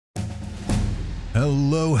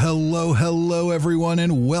Hello everyone,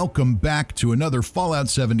 and welcome back to another Fallout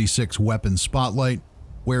 76 Weapon Spotlight,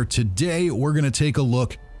 where today we're going to take a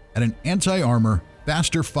look at an anti-armor,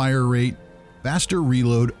 faster fire rate, faster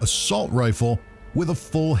reload assault rifle with a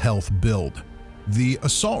full health build. The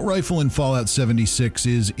assault rifle in Fallout 76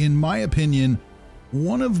 is, in my opinion,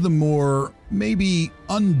 one of the more maybe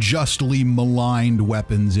unjustly maligned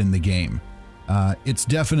weapons in the game. It's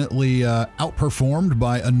definitely outperformed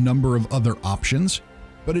by a number of other options,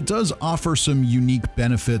 but it does offer some unique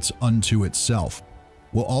benefits unto itself.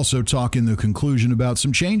 We'll also talk in the conclusion about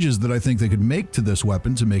some changes that I think they could make to this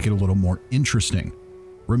weapon to make it a little more interesting.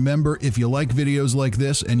 Remember, if you like videos like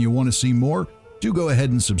this and you want to see more, do go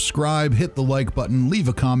ahead and subscribe, hit the like button, leave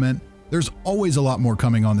a comment. There's always a lot more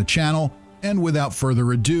coming on the channel, and without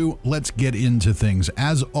further ado, let's get into things.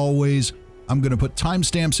 As always, I'm going to put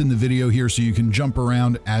timestamps in the video here so you can jump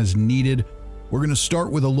around as needed. We're going to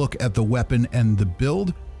start with a look at the weapon and the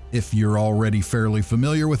build. If you're already fairly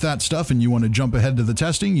familiar with that stuff and you want to jump ahead to the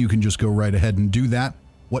testing, you can just go right ahead and do that.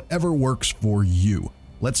 Whatever works for you.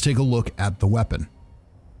 Let's take a look at the weapon.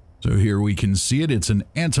 So here we can see it. It's an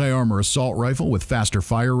anti-armor assault rifle with faster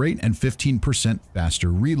fire rate and 15%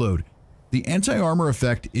 faster reload. The anti-armor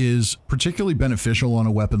effect is particularly beneficial on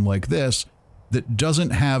a weapon like this that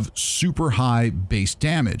doesn't have super high base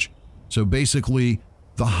damage. So basically,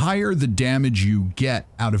 the higher the damage you get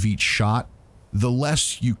out of each shot, the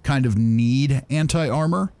less you kind of need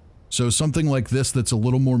anti-armor. So something like this that's a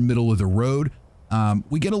little more middle of the road,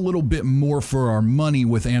 we get a little bit more for our money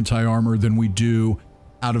with anti-armor than we do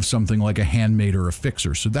out of something like a handmade or a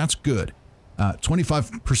fixer. So that's good.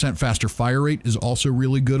 25% faster fire rate is also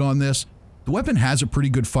really good on this. The weapon has a pretty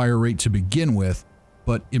good fire rate to begin with,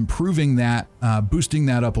 but improving that, boosting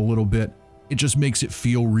that up a little bit, it just makes it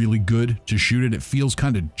feel really good to shoot it. It feels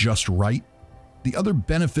kind of just right. The other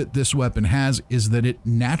benefit this weapon has is that it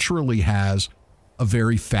naturally has a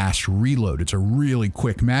very fast reload. It's a really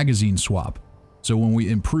quick magazine swap. So when we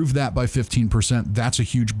improve that by 15%, that's a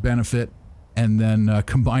huge benefit. And then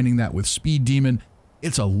combining that with Speed Demon,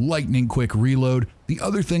 it's a lightning quick reload. The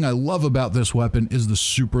other thing I love about this weapon is the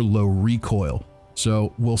super low recoil.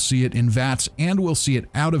 So we'll see it in VATS and we'll see it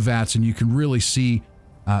out of VATS, and you can really see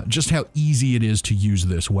just how easy it is to use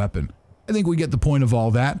this weapon. I think we get the point of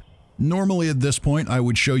all that. Normally at this point I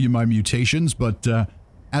would show you my mutations, but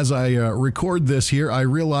as I record this here, I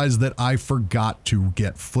realize that I forgot to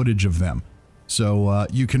get footage of them. So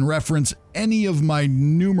you can reference any of my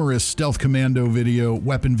numerous Stealth Commando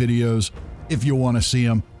weapon videos if you want to see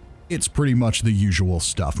them. It's pretty much the usual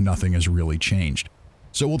stuff. Nothing has really changed.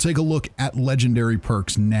 So we'll take a look at legendary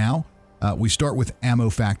perks now. We start with Ammo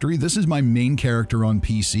Factory. This is my main character on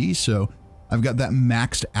PC, so I've got that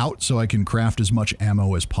maxed out so I can craft as much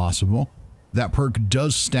ammo as possible. That perk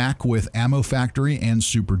does stack with Ammo Factory and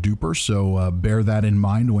Super Duper, so bear that in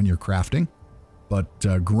mind when you're crafting. But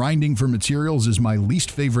grinding for materials is my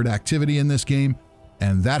least favorite activity in this game,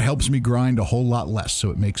 and that helps me grind a whole lot less,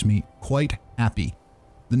 so it makes me quite happy.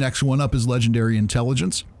 The next one up is Legendary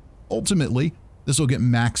Intelligence. Ultimately, this will get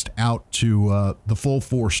maxed out to the full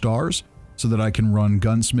 4 stars so that I can run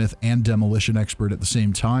Gunsmith and Demolition Expert at the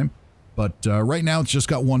same time. But right now it's just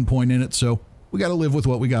got 1 point in it, so we got to live with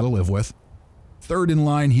what we got to live with. Third in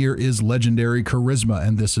line here is Legendary Charisma,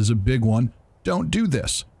 and this is a big one. Don't do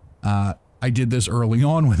this. I did this early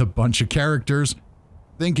on with a bunch of characters,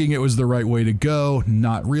 thinking it was the right way to go,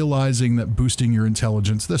 not realizing that boosting your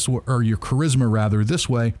intelligence this way, or your charisma rather, this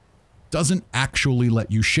way, doesn't actually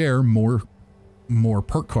let you share more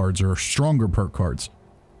perk cards or stronger perk cards.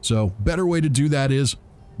 So better way to do that is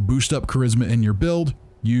boost up charisma in your build,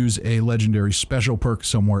 use a legendary special perk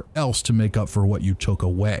somewhere else to make up for what you took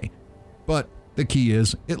away. But the key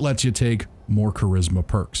is it lets you take more charisma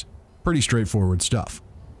perks. Pretty straightforward stuff.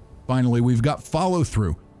 Finally, we've got follow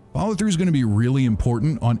through. Follow through is going to be really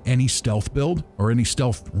important on any stealth build, or any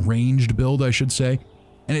stealth ranged build, I should say.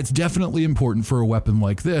 And it's definitely important for a weapon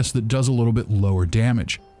like this that does a little bit lower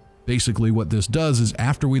damage. Basically what this does is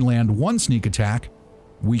after we land one sneak attack,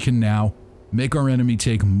 we can now make our enemy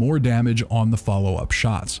take more damage on the follow-up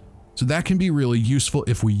shots. So that can be really useful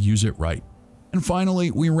if we use it right. And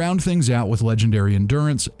finally, we round things out with Legendary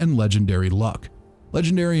Endurance and Legendary Luck.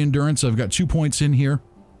 Legendary Endurance, I've got 2 points in here,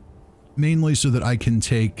 mainly so that I can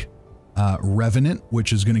take Revenant,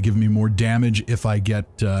 which is going to give me more damage if I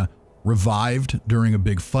get revived during a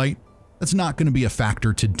big fight. That's not going to be a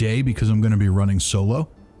factor today because I'm going to be running solo.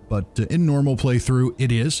 But in normal playthrough,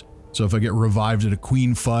 it is. So if I get revived at a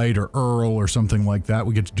queen fight or Earl or something like that,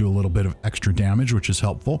 we get to do a little bit of extra damage, which is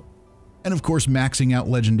helpful. And of course, maxing out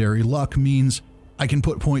Legendary Luck means I can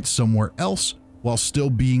put points somewhere else while still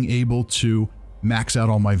being able to max out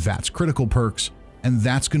all my VATS critical perks, and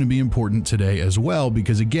that's going to be important today as well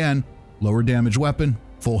because, again, lower damage weapon,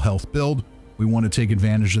 full health build. We want to take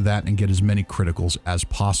advantage of that and get as many criticals as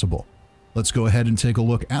possible. Let's go ahead and take a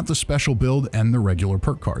look at the special build and the regular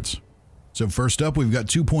perk cards. So first up, we've got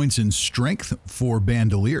 2 points in strength for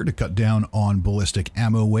Bandolier to cut down on ballistic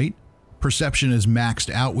ammo weight. Perception is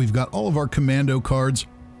maxed out. We've got all of our commando cards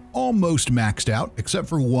almost maxed out, except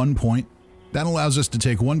for 1 point. That allows us to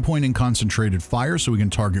take 1 point in concentrated fire so we can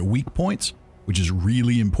target weak points, which is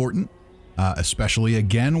really important, especially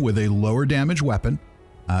again with a lower damage weapon.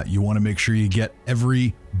 You want to make sure you get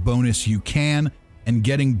every bonus you can, and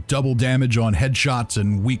getting double damage on headshots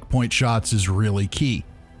and weak point shots is really key.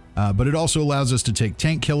 But it also allows us to take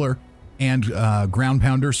Tank Killer and Ground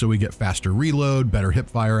Pounder, so we get faster reload, better hip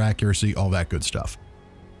fire accuracy, all that good stuff.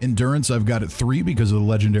 Endurance, I've got at 3 because of the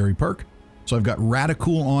legendary perk. So I've got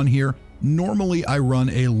Radical on here. Normally I run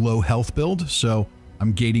a low health build, so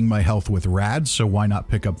I'm gating my health with Rad, so why not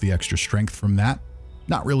pick up the extra strength from that?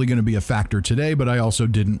 Not really going to be a factor today, but I also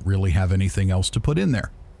didn't really have anything else to put in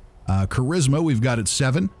there. Charisma, we've got at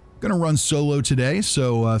 7. Going to run solo today,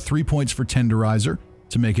 so 3 points for Tenderizer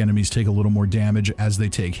to make enemies take a little more damage as they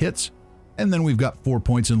take hits. And then we've got 4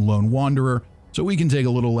 points in Lone Wanderer, so we can take a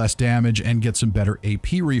little less damage and get some better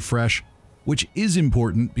AP refresh, which is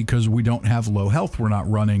important because we don't have low health. We're not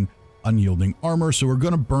running unyielding armor, so we're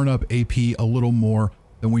going to burn up AP a little more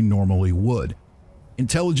than we normally would.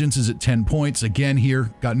 Intelligence is at 10 points. Again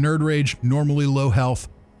here, got Nerd Rage, normally low health,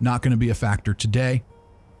 not going to be a factor today.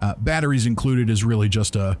 Batteries included is really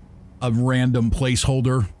just a random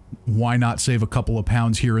placeholder. Why not save a couple of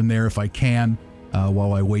pounds here and there if I can,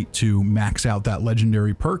 while I wait to max out that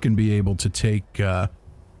legendary perk and be able to take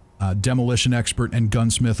Demolition Expert and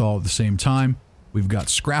Gunsmith all at the same time. We've got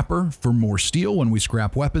Scrapper for more steel when we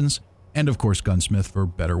scrap weapons, and of course Gunsmith for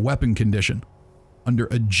better weapon condition. Under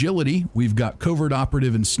Agility, we've got Covert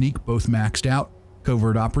Operative and Sneak both maxed out.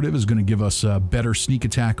 Covert Operative is going to give us a better sneak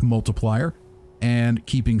attack multiplier, and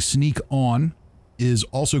keeping Sneak on is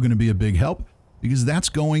also going to be a big help because that's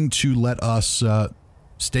going to let us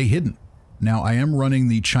stay hidden. Now, I am running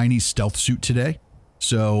the Chinese stealth suit today,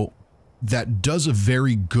 so that does a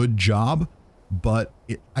very good job, but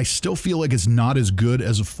I still feel like it's not as good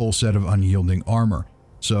as a full set of unyielding armor.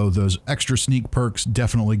 So those extra sneak perks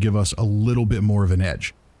definitely give us a little bit more of an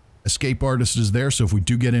edge. Escape Artist is there, so if we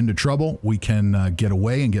do get into trouble, we can get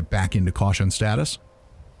away and get back into caution status.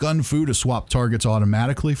 Gun Fu to swap targets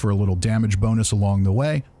automatically for a little damage bonus along the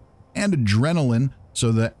way. And Adrenaline,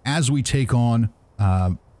 so that as we take on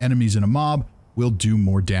enemies in a mob, we'll do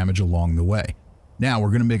more damage along the way. Now we're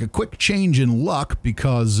going to make a quick change in luck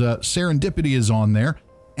because Serendipity is on there,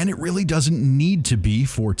 and it really doesn't need to be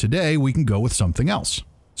for today. We can go with something else.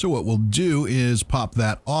 So what we'll do is pop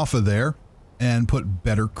that off of there and put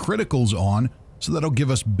better criticals on, so that'll give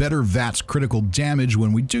us better VATS critical damage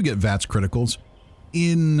when we do get VATS criticals,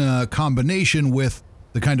 in combination with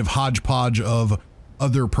the kind of hodgepodge of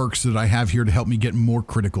other perks that I have here to help me get more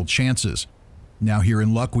critical chances. Now here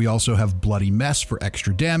in luck, we also have Bloody Mess for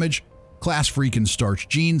extra damage, Class Freak and Starch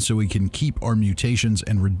Gene so we can keep our mutations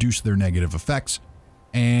and reduce their negative effects,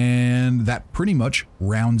 and that pretty much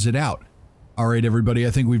rounds it out. All right, everybody,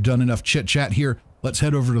 I think we've done enough chit-chat here. Let's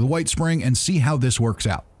head over to the Whitespring and see how this works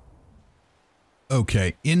out.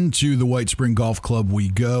 Okay, into the Whitespring Golf Club we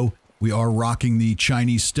go. We are rocking the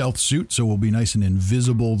Chinese stealth suit, so we'll be nice and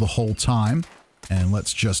invisible the whole time. And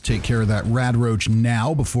let's just take care of that Radroach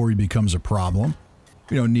now before he becomes a problem.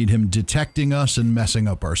 We don't need him detecting us and messing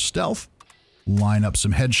up our stealth. Line up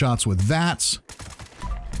some headshots with VATS.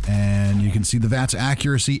 And you can see the VATS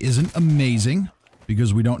accuracy isn't amazing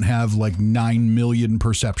because we don't have like 9 million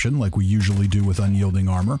perception like we usually do with unyielding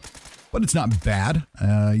armor. But it's not bad.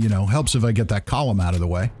 You know, helps if I get that column out of the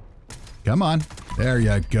way. Come on. There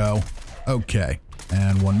you go. Okay.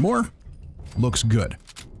 And one more. Looks good.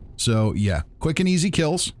 So yeah, quick and easy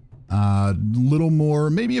kills. Little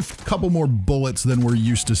more, maybe a couple more bullets than we're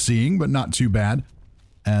used to seeing, but not too bad.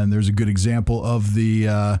 And there's a good example of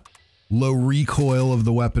the low recoil of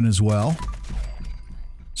the weapon as well.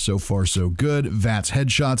 So far, so good. VATS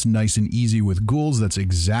headshots, nice and easy with Ghouls. That's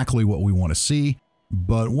exactly what we want to see.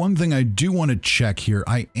 But one thing I do want to check here,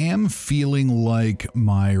 I am feeling like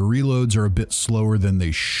my reloads are a bit slower than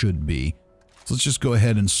they should be. So let's just go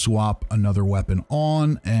ahead and swap another weapon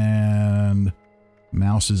on, and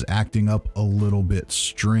mouse is acting up a little bit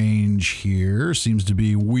strange here. Seems to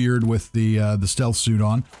be weird with the stealth suit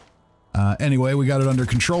on. Anyway, we got it under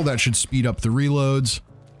control. That should speed up the reloads.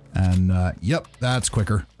 And yep, that's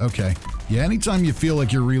quicker. Okay. Yeah, anytime you feel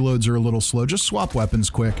like your reloads are a little slow, just swap weapons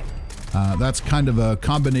quick. That's kind of a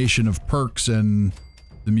combination of perks and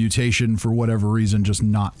the mutation, for whatever reason, just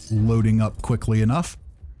not loading up quickly enough.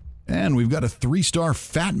 And we've got a 3-star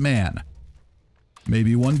Fat Man.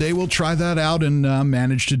 Maybe one day we'll try that out and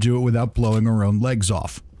manage to do it without blowing our own legs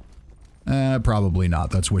off. Probably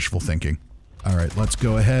not. That's wishful thinking. Alright, let's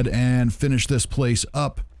go ahead and finish this place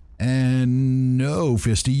up. And no,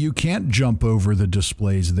 Fisty, you can't jump over the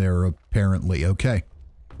displays there, apparently. Okay,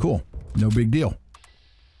 cool. No big deal.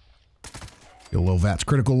 Get a little VATS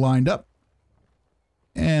critical lined up.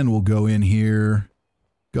 And we'll go in here.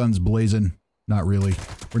 Guns blazing. Not really.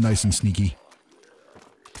 We're nice and sneaky.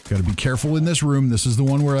 Gotta be careful in this room. This is the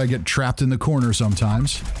one where I get trapped in the corner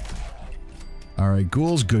sometimes. Alright,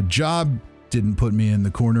 ghouls, good job. Didn't put me in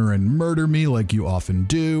the corner and murder me like you often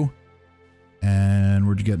do. And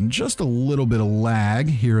we're getting just a little bit of lag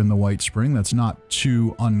here in the Whitespring. That's not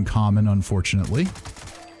too uncommon, unfortunately.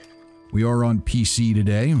 We are on PC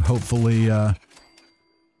today. Hopefully,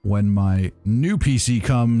 when my new PC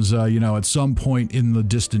comes, you know, at some point in the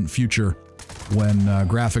distant future, when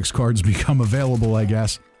graphics cards become available, I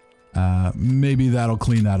guess, maybe that'll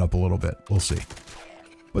clean that up a little bit. We'll see.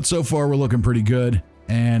 But so far, we're looking pretty good.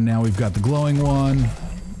 And now we've got the glowing one.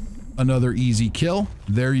 Another easy kill.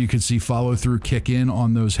 There you can see follow-through kick in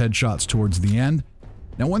on those headshots towards the end.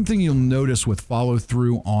 Now, one thing you'll notice with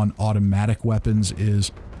follow-through on automatic weapons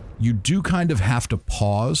is you do kind of have to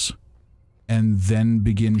pause and then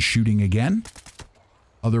begin shooting again.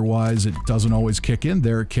 Otherwise, it doesn't always kick in.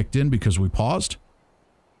 There it kicked in because we paused.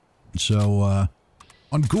 So,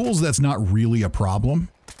 on ghouls, that's not really a problem.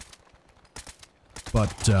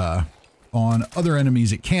 But, on other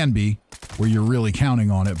enemies, it can be, where you're really counting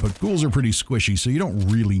on it, but ghouls are pretty squishy, so you don't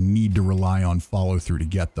really need to rely on follow-through to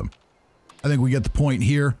get them. I think we get the point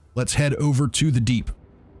here. Let's head over to the deep.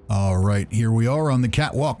 Alright, here we are on the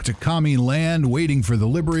catwalk to Kami land, waiting for the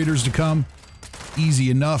Liberators to come. Easy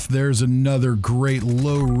enough. There's another great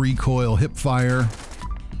low recoil hipfire,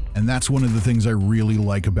 and that's one of the things I really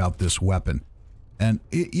like about this weapon. And,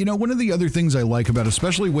 you know, one of the other things I like about it,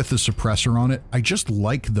 especially with the suppressor on it, I just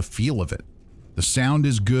like the feel of it. The sound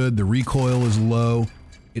is good, the recoil is low,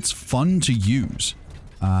 it's fun to use.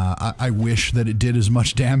 I wish that it did as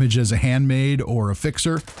much damage as a handmade or a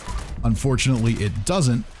fixer. Unfortunately, it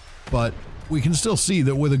doesn't, but we can still see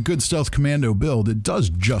that with a good stealth commando build, it does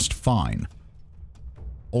just fine.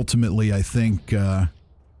 Ultimately, I think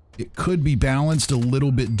it could be balanced a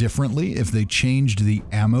little bit differently if they changed the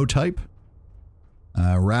ammo type.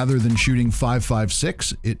 Rather than shooting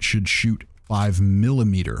 5.56, it should shoot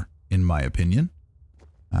 5mm, in my opinion.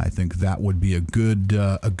 I think that would be a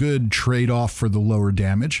good trade-off for the lower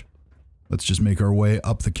damage. Let's just make our way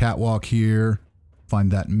up the catwalk here,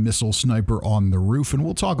 find that missile sniper on the roof, and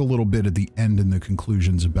we'll talk a little bit at the end in the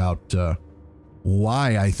conclusions about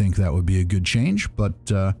why I think that would be a good change, but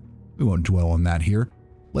we won't dwell on that here.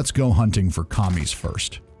 Let's go hunting for commies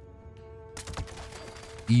first.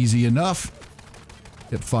 Easy enough.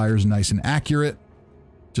 Hip fire's nice and accurate.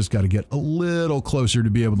 Just got to get a little closer to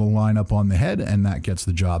be able to line up on the head, and that gets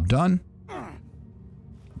the job done.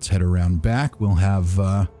 Let's head around back. We'll have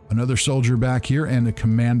another soldier back here and a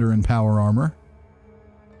commander in power armor,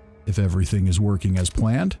 if everything is working as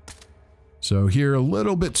planned. So here, a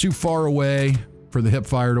little bit too far away for the hip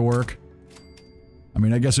fire to work. I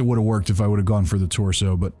mean, I guess it would have worked if I would have gone for the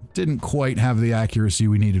torso, but didn't quite have the accuracy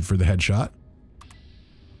we needed for the headshot.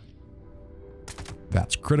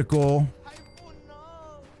 That's critical.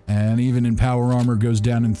 And even in power armor, goes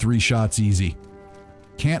down in 3 shots easy.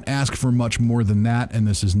 Can't ask for much more than that, and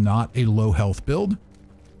this is not a low health build.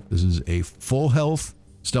 This is a full health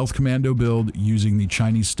stealth commando build using the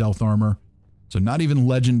Chinese stealth armor. So not even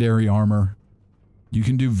legendary armor. You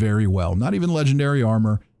can do very well. Not even legendary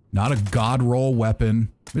armor. Not a god roll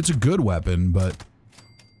weapon. It's a good weapon, but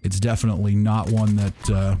it's definitely not one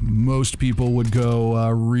that most people would go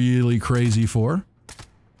really crazy for.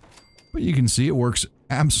 But you can see it works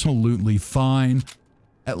absolutely fine,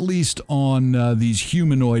 at least on these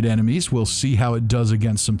humanoid enemies. We'll see how it does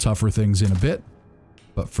against some tougher things in a bit.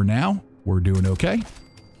 But for now, we're doing okay.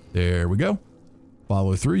 There we go.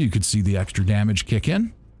 Follow through, you could see the extra damage kick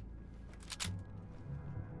in.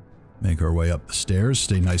 Make our way up the stairs,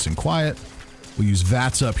 stay nice and quiet. We'll use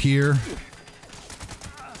VATS up here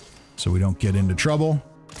so we don't get into trouble.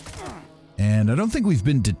 And I don't think we've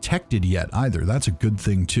been detected yet either. That's a good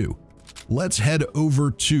thing too. Let's head over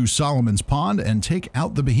to Solomon's Pond and take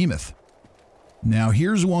out the Behemoth. Now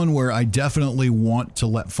here's one where I definitely want to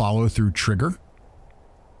let follow through trigger.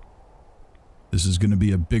 This is going to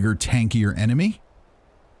be a bigger, tankier enemy.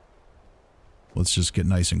 Let's just get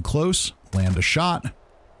nice and close, land a shot.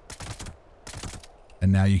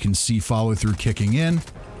 And now you can see follow through kicking in.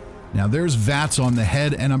 Now there's VATS on the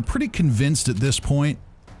head, and I'm pretty convinced at this point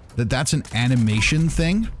that that's an animation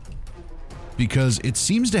thing, because it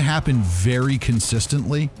seems to happen very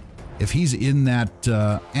consistently. If he's in that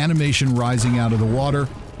animation rising out of the water,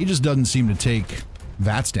 he just doesn't seem to take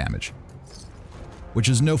VATS damage, which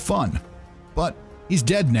is no fun. But he's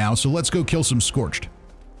dead now, so let's go kill some Scorched.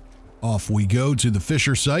 Off we go to the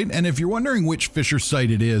Fissure site, and if you're wondering which Fissure site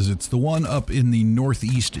it is, it's the one up in the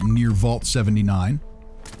northeast near Vault 79.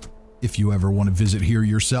 If you ever want to visit here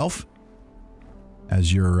yourself,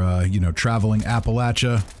 as you're, you know, traveling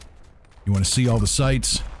Appalachia, you want to see all the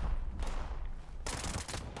sights.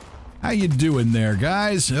 How you doing there,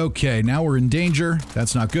 guys? Okay, now we're in danger.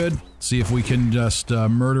 That's not good. See if we can just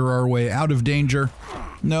murder our way out of danger.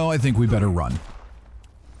 No, I think we better run.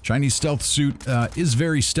 Chinese stealth suit is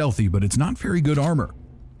very stealthy, but it's not very good armor.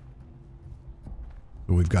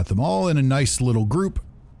 So we've got them all in a nice little group.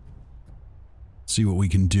 See what we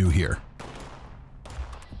can do here.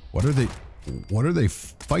 What are they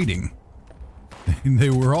fighting? They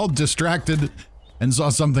were all distracted and saw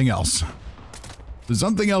something else. So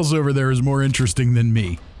something else over there is more interesting than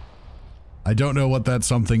me. I don't know what that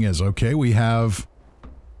something is. Okay, we have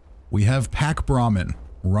Pack Brahmin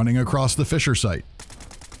running across the Fissure site.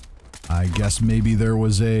 I guess maybe there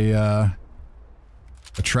was a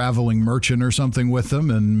traveling merchant or something with them,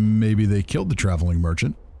 and maybe they killed the traveling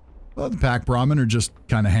merchant. Well, the Pack Brahmin are just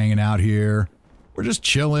kind of hanging out here. We're just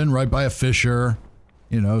chilling right by a Fissure.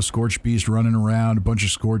 You know, Scorchbeast running around, a bunch of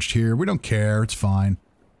Scorched here. We don't care, it's fine.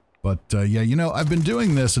 But, yeah, you know, I've been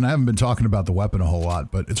doing this, and I haven't been talking about the weapon a whole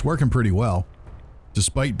lot, but it's working pretty well.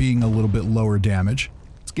 Despite being a little bit lower damage,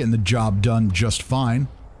 it's getting the job done just fine.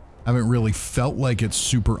 I haven't really felt like it's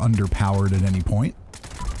super underpowered at any point.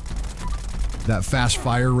 That fast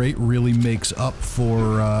fire rate really makes up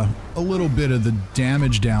for a little bit of the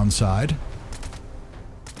damage downside.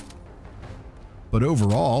 But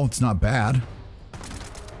overall, it's not bad.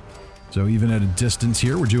 So even at a distance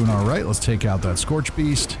here, we're doing all right. Let's take out that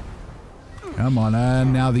Scorchbeast. Come on,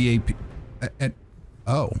 and now the AP...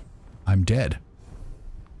 oh, I'm dead.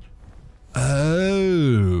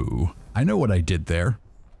 Oh, I know what I did there.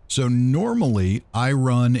 So normally, I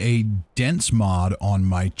run a dense mod on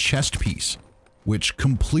my chest piece, which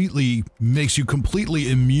completely makes you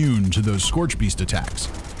completely immune to those Scorchbeast attacks.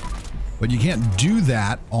 But you can't do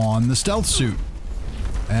that on the stealth suit.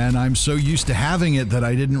 And I'm so used to having it that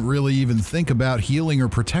I didn't really even think about healing or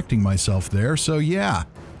protecting myself there, so yeah.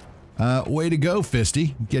 Way to go,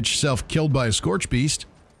 Fisty. Get yourself killed by a Scorchbeast.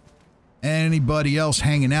 Anybody else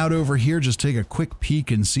hanging out over here, just take a quick peek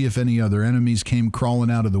and see if any other enemies came crawling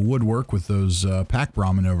out of the woodwork with those Pack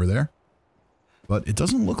Brahmin over there. But it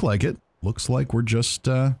doesn't look like it. Looks like we're just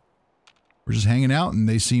hanging out, and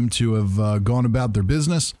they seem to have gone about their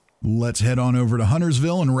business. Let's head on over to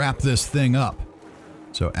Huntersville and wrap this thing up.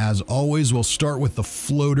 So as always, we'll start with the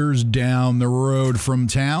floaters down the road from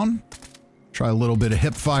town. Try a little bit of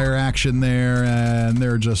hip fire action there, and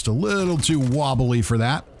they're just a little too wobbly for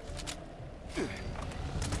that.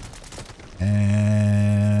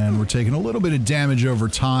 And we're taking a little bit of damage over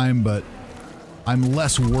time, but I'm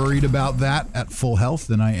less worried about that at full health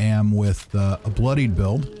than I am with a bloodied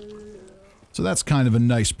build. So that's kind of a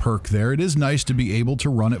nice perk there. It is nice to be able to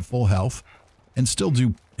run at full health and still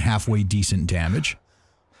do halfway decent damage.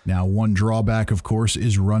 Now, one drawback, of course,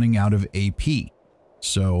 is running out of AP.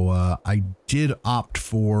 So I did opt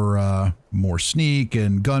for more sneak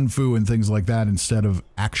and gun fu and things like that instead of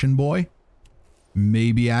Action Boy.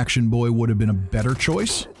 Maybe Action Boy would have been a better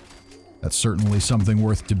choice. That's certainly something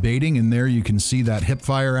worth debating, and there you can see that hip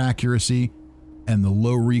fire accuracy and the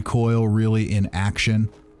low recoil really in action.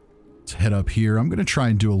 Let's head up here. I'm going to try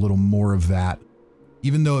and do a little more of that,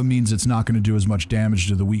 even though it means it's not going to do as much damage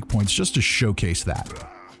to the weak points, just to showcase that.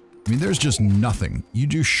 I mean, there's just nothing. You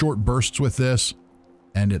do short bursts with this,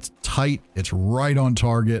 and it's tight, it's right on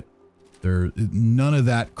target. There's none of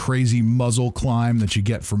that crazy muzzle climb that you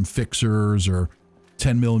get from fixers or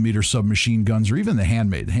 10mm submachine guns, or even the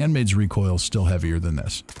Handmade. The Handmade's recoil is still heavier than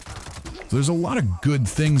this. So there's a lot of good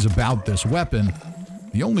things about this weapon.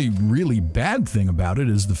 The only really bad thing about it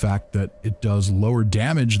is the fact that it does lower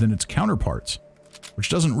damage than its counterparts, which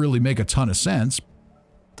doesn't really make a ton of sense.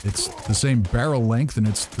 It's the same barrel length and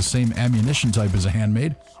it's the same ammunition type as a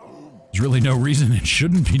Handmade. There's really no reason it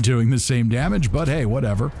shouldn't be doing the same damage, but hey,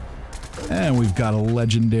 whatever. And we've got a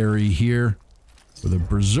legendary here with a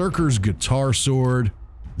Berserker's Guitar Sword.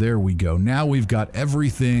 There we go. Now we've got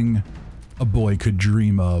everything a boy could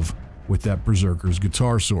dream of with that Berserker's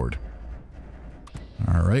Guitar Sword.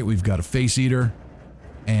 Alright, we've got a Face Eater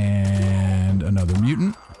and another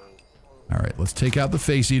mutant. All right, let's take out the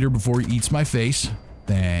face eater before he eats my face.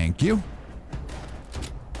 Thank you.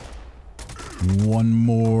 One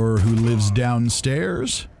more who lives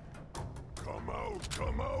downstairs. Come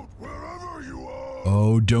out, wherever you are.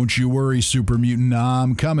 Oh, don't you worry, Super Mutant.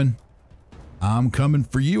 I'm coming. I'm coming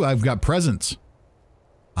for you. I've got presents.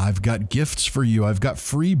 I've got gifts for you. I've got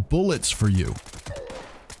free bullets for you.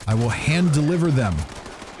 I will hand deliver them.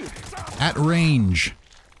 At range.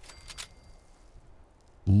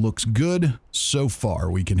 Looks good so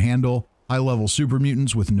far. We can handle high-level super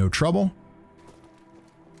mutants with no trouble.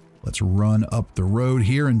 Let's run up the road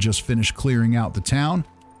here and just finish clearing out the town.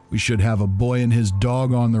 We should have a boy and his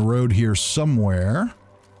dog on the road here somewhere.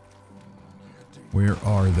 Where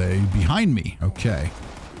are they? Behind me. Okay.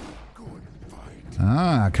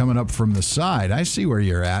 Ah, coming up from the side. I see where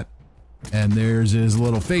you're at. And there's his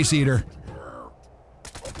little face eater.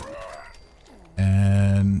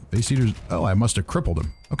 And face eaters. Oh, I must have crippled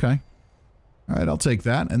him. Okay. All right, I'll take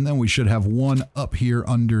that. And then we should have one up here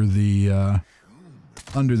under the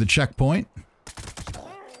checkpoint.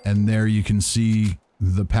 And there you can see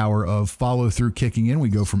the power of follow through kicking in. We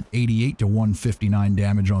go from 88 to 159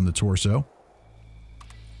 damage on the torso.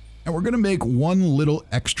 And we're going to make one little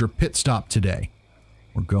extra pit stop today.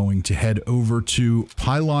 We're going to head over to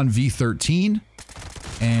Pylon V13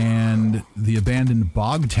 and the abandoned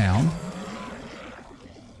Bog Town.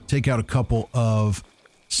 Take out a couple of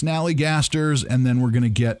Snallygasters, and then we're going to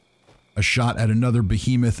get a shot at another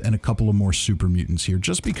Behemoth and a couple of more Super Mutants here,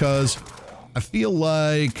 just because I feel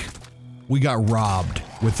like we got robbed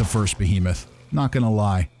with the first Behemoth. Not going to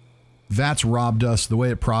lie. VATS robbed us. The way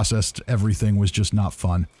it processed everything was just not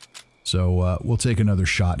fun. So we'll take another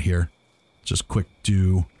shot here. Just quick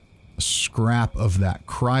do a scrap of that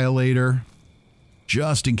cryolator,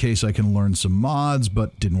 just in case I can learn some mods,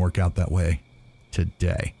 but didn't work out that way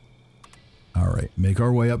today. All right, make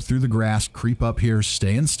our way up through the grass, creep up here,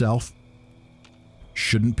 stay in stealth.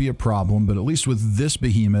 Shouldn't be a problem, but at least with this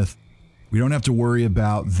Behemoth, we don't have to worry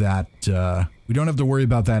about that. We don't have to worry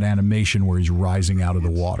about that animation where he's rising out of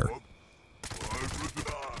the water.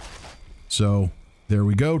 So there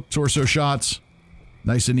we go, torso shots.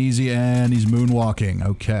 Nice and easy, and he's moonwalking.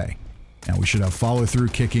 Okay. Now we should have follow-through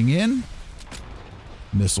kicking in.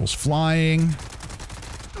 Missiles flying.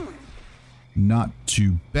 Not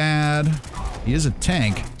too bad. He is a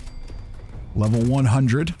tank. Level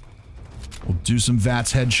 100. We'll do some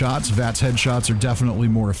VATS headshots. VATS headshots are definitely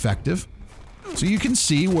more effective. So you can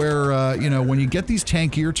see where, you know, when you get these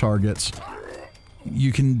tankier targets,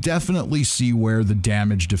 you can definitely see where the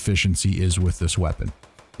damage deficiency is with this weapon.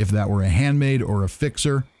 If that were a handmade or a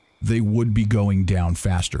fixer, they would be going down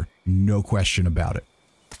faster. No question about it.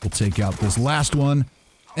 We'll take out this last one,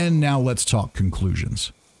 and now let's talk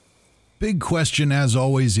conclusions. Big question, as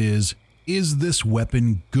always, is this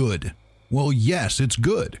weapon good? Well, yes, it's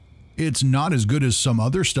good. It's not as good as some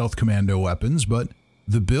other stealth commando weapons, but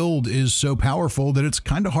the build is so powerful that it's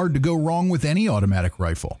kind of hard to go wrong with any automatic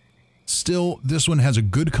rifle. Still, this one has a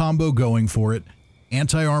good combo going for it.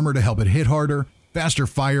 Anti-armor to help it hit harder, faster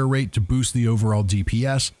fire rate to boost the overall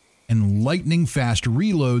DPS, and lightning fast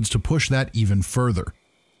reloads to push that even further.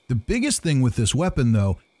 The biggest thing with this weapon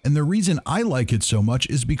though, and the reason I like it so much,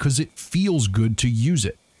 is because it feels good to use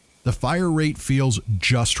it. The fire rate feels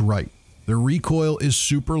just right. The recoil is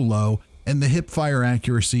super low, and the hip fire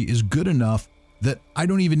accuracy is good enough that I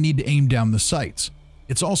don't even need to aim down the sights.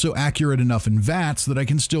 It's also accurate enough in VATS that I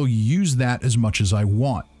can still use that as much as I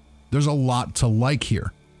want. There's a lot to like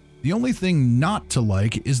here. The only thing not to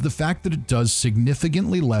like is the fact that it does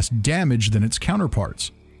significantly less damage than its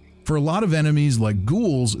counterparts. For a lot of enemies like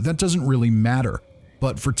Ghouls, that doesn't really matter,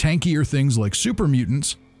 but for tankier things like Super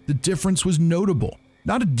Mutants, the difference was notable.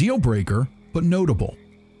 Not a deal breaker, but notable.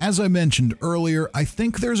 As I mentioned earlier, I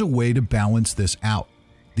think there's a way to balance this out.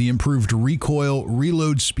 The improved recoil,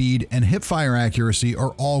 reload speed, and hipfire accuracy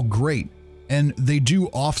are all great, and they do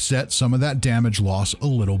offset some of that damage loss a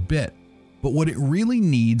little bit. But what it really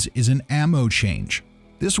needs is an ammo change.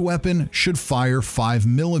 This weapon should fire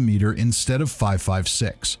 5mm instead of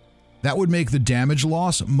 5.56. That would make the damage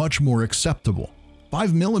loss much more acceptable.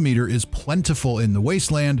 5mm is plentiful in the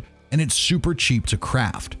wasteland, and it's super cheap to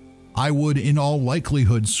craft. I would in all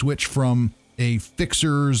likelihood switch from a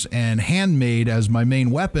fixers and handmade as my main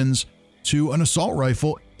weapons to an assault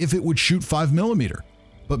rifle if it would shoot 5mm.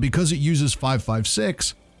 But because it uses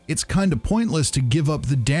 5.56, it's kind of pointless to give up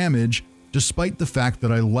the damage despite the fact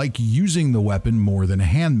that I like using the weapon more than a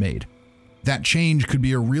handmade. That change could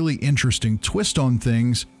be a really interesting twist on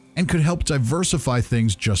things and could help diversify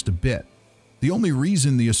things just a bit. The only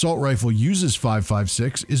reason the assault rifle uses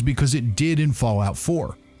 5.56 is because it did in Fallout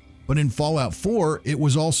 4. But in Fallout 4, it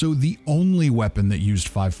was also the only weapon that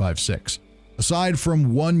used 5.56, aside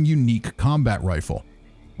from one unique combat rifle.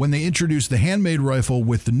 When they introduced the handmade rifle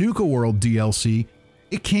with the Nuka World DLC,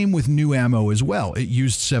 it came with new ammo as well. It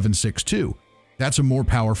used 7.62. That's a more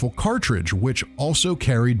powerful cartridge, which also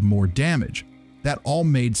carried more damage. That all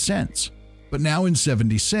made sense. But now in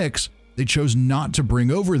 76, they chose not to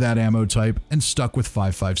bring over that ammo type and stuck with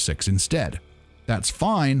 5.56 instead. That's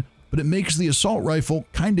fine, but it makes the assault rifle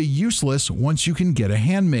kinda useless once you can get a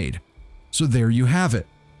handmade. So there you have it.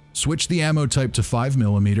 Switch the ammo type to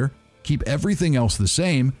 5mm, keep everything else the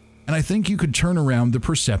same, and I think you could turn around the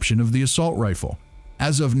perception of the assault rifle.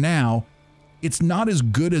 As of now, it's not as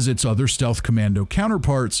good as its other stealth commando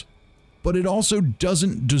counterparts, but it also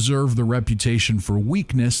doesn't deserve the reputation for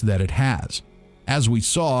weakness that it has. As we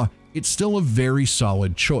saw, it's still a very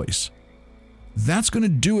solid choice. That's going to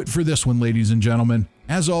do it for this one, ladies and gentlemen.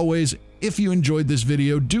 As always, if you enjoyed this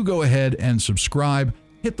video, do go ahead and subscribe,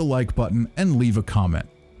 hit the like button, and leave a comment.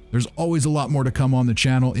 There's always a lot more to come on the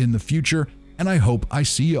channel in the future, and I hope I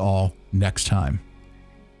see you all next time.